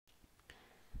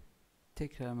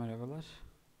Tekrar merhabalar.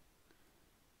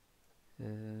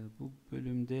 Bu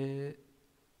bölümde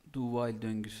do while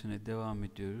döngüsüne devam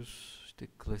ediyoruz. İşte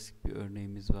klasik bir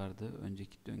örneğimiz vardı.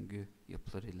 Önceki döngü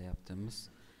yapılarıyla yaptığımız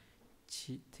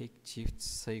tek çift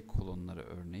sayı kolonları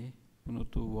örneği.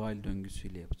 Bunu do while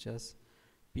döngüsüyle yapacağız.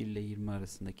 1 ile 20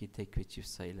 arasındaki tek ve çift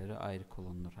sayıları ayrı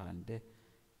kolonlar halinde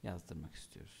yazdırmak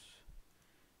istiyoruz.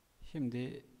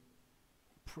 Şimdi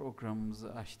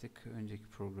programımızı açtık. Önceki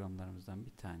programlarımızdan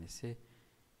bir tanesi.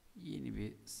 Yeni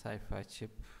bir sayfa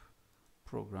açıp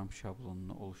program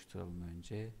şablonunu oluşturalım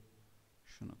önce.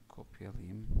 Şunu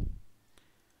kopyalayayım.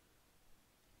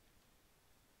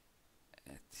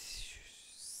 Evet,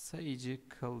 sayıcı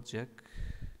kalacak.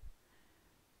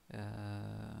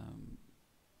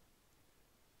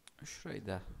 Şurayı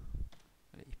da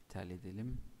iptal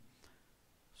edelim.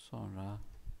 Sonra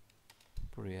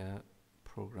buraya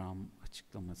program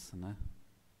açıklamasını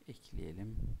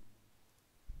ekleyelim.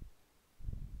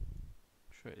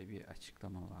 Şöyle bir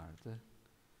açıklama vardı.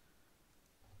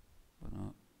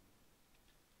 Bunu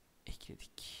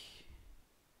ekledik.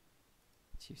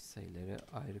 Çift sayıları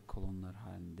ayrı kolonlar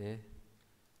halinde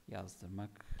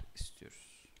yazdırmak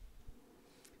istiyoruz.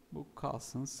 Bu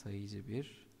kalsın sayıcı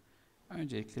bir.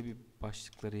 Öncelikle bir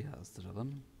başlıkları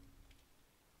yazdıralım.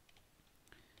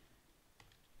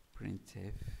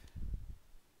 Printf.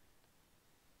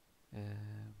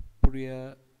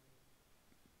 Buraya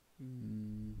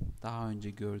daha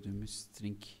önce gördüğümüz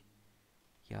string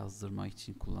yazdırma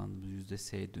için kullandığımız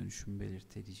 %s dönüşüm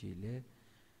belirteciyle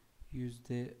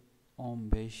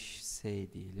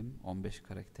 %15s diyelim. 15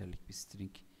 karakterlik bir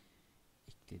string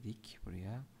ekledik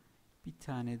buraya. Bir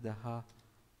tane daha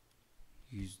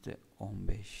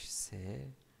 %15s.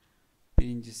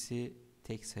 Birincisi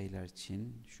tek sayılar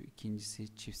için, şu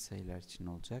ikincisi çift sayılar için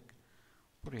olacak.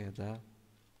 Buraya da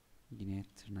yine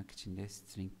tırnak içinde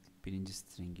string, birinci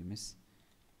stringimiz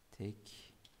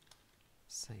tek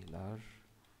sayılar,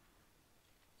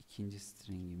 ikinci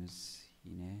stringimiz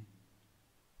yine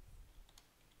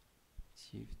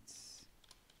çift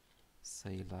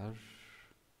sayılar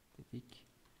dedik.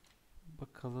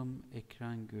 Bakalım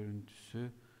ekran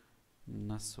görüntüsü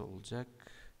nasıl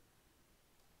olacak?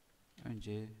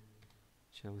 Önce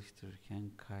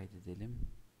çalıştırırken kaydedelim.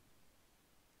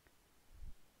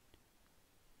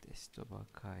 Desktop'a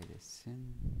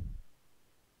kaydetsin.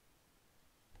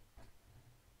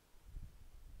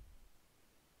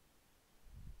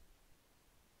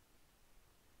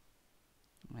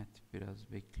 Evet,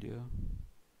 biraz bekliyor.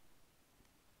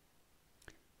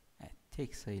 Evet,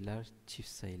 tek sayılar, çift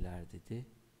sayılar dedi.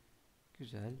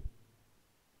 Güzel.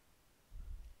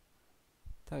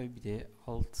 Tabii bir de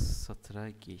alt satıra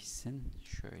geçsin.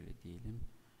 Şöyle diyelim.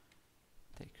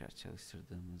 Tekrar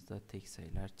çalıştırdığımızda tek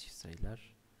sayılar, çift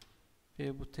sayılar.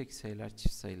 Ve bu tek sayılar,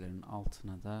 çift sayıların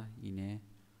altına da yine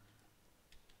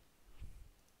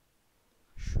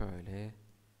şöyle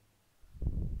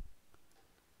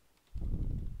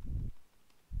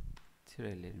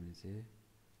tirelerimizi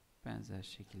benzer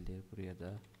şekilde buraya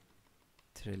da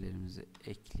tirelerimizi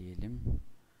ekleyelim.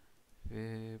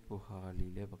 Ve bu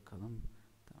haliyle bakalım.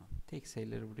 Tamam. Tek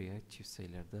sayıları buraya, çift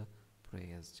sayıları da buraya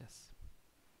yazacağız.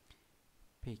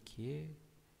 Peki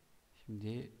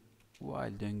şimdi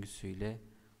while döngüsüyle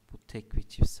bu tek ve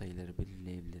çift sayıları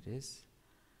belirleyebiliriz.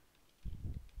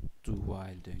 Do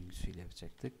while döngüsüyle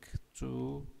yapacaktık.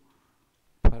 Do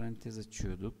parantez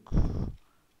açıyorduk.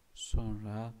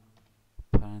 Sonra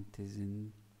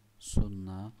parantezin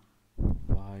sonuna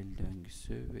while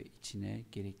döngüsü ve içine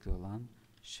gerekli olan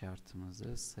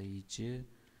şartımızı sayıcı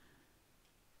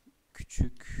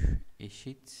küçük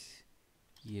eşit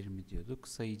 20 diyorduk.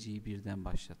 Sayıcıyı birden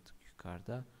başlattık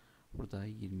yukarıda. Burada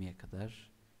 20'ye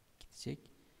kadar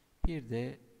gidecek. Bir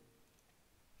de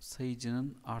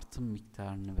sayıcının artım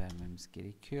miktarını vermemiz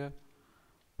gerekiyor.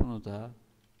 Bunu da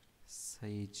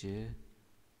sayıcı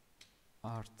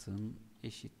artım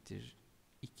eşittir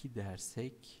 2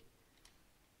 dersek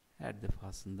her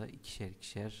defasında ikişer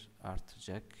ikişer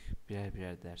artacak. Birer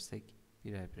birer dersek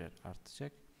birer birer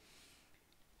artacak.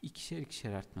 İkişer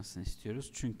ikişer artmasını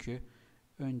istiyoruz. Çünkü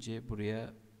önce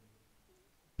buraya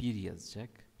 1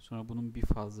 yazacak. Sonra bunun bir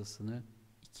fazlasını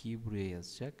 2'yi buraya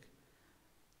yazacak.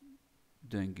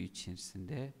 Döngü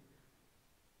içerisinde.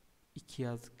 2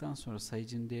 yazdıktan sonra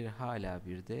sayıcının değeri hala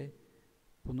 1'de.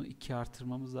 Bunu 2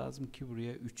 artırmamız lazım ki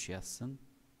buraya 3 yazsın.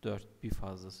 4 bir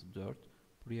fazlası 4.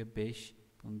 Buraya 5,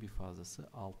 bunun bir fazlası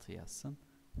 6 yazsın.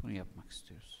 Bunu yapmak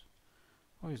istiyoruz.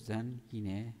 O yüzden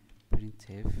yine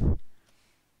printf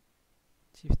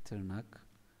çift tırnak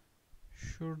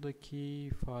şuradaki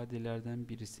ifadelerden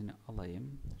birisini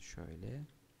alayım. Şöyle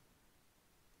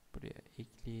buraya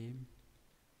ekleyeyim.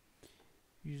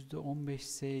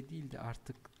 %15S değil de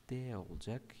artık D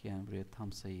olacak. Yani buraya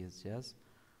tam sayı yazacağız.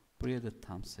 Buraya da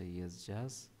tam sayı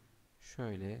yazacağız.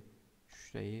 Şöyle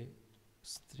şurayı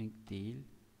string değil.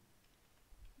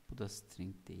 Bu da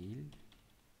string değil.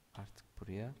 Artık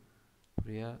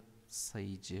buraya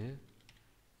sayıcı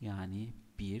yani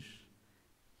 1.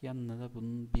 Yanına da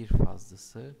bunun bir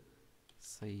fazlası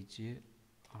sayıcı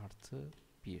artı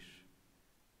 1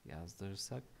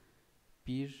 yazdırırsak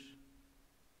 1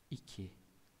 2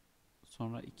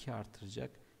 sonra 2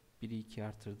 artıracak. 1'i 2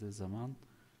 artırdığı zaman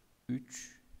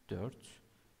 3 4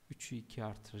 3'ü 2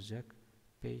 artıracak.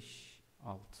 5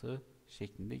 6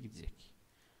 şeklinde gidecek.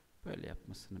 Böyle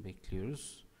yapmasını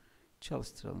bekliyoruz.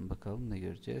 Çalıştıralım bakalım ne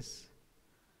göreceğiz.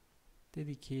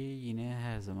 Dedi ki yine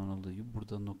her zaman olduğu gibi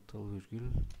burada noktalı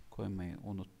virgül koymayı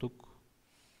unuttuk.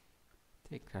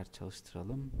 Tekrar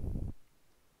çalıştıralım.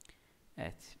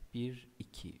 Evet. 1,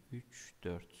 2, 3,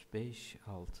 4, 5,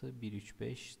 6, 1, 3,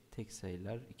 5 tek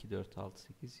sayılar, 2, 4, 6,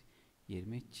 8,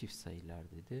 20 çift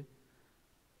sayılar dedi.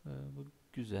 Bu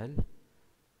güzel.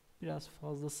 Biraz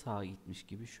fazla sağa gitmiş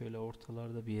gibi. Şöyle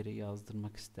ortalarda bir yere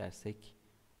yazdırmak istersek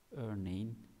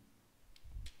örneğin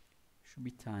şu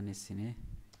bir tanesini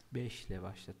 5 ile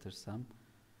başlatırsam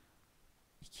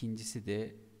ikincisi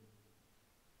de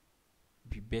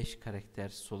bir 5 karakter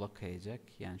sola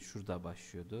kayacak. Yani şurada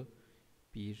başlıyordu.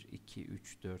 1, 2,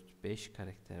 3, 4, 5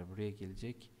 karakter buraya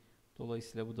gelecek.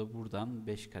 Dolayısıyla bu da buradan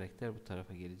 5 karakter bu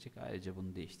tarafa gelecek. Ayrıca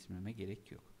bunu değiştirmeme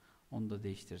gerek yok. Onu da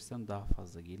değiştirirsem daha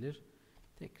fazla gelir.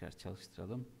 Tekrar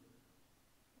çalıştıralım.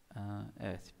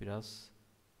 Evet, biraz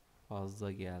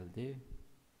fazla geldi.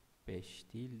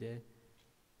 5 değil de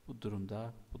bu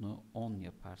durumda bunu 10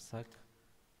 yaparsak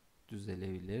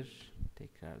düzelebilir.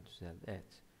 Tekrar düzeldi.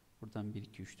 Evet. Buradan 1,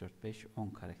 2, 3, 4, 5, 10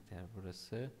 karakter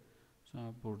burası.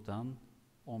 Sonra buradan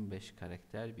 15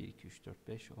 karakter. 1, 2, 3, 4,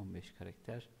 5, 15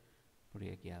 karakter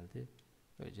buraya geldi.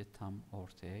 Böylece tam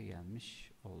ortaya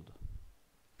gelmiş oldu.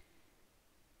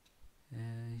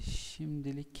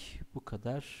 Şimdilik bu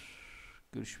kadar.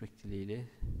 Görüşmek dileğiyle.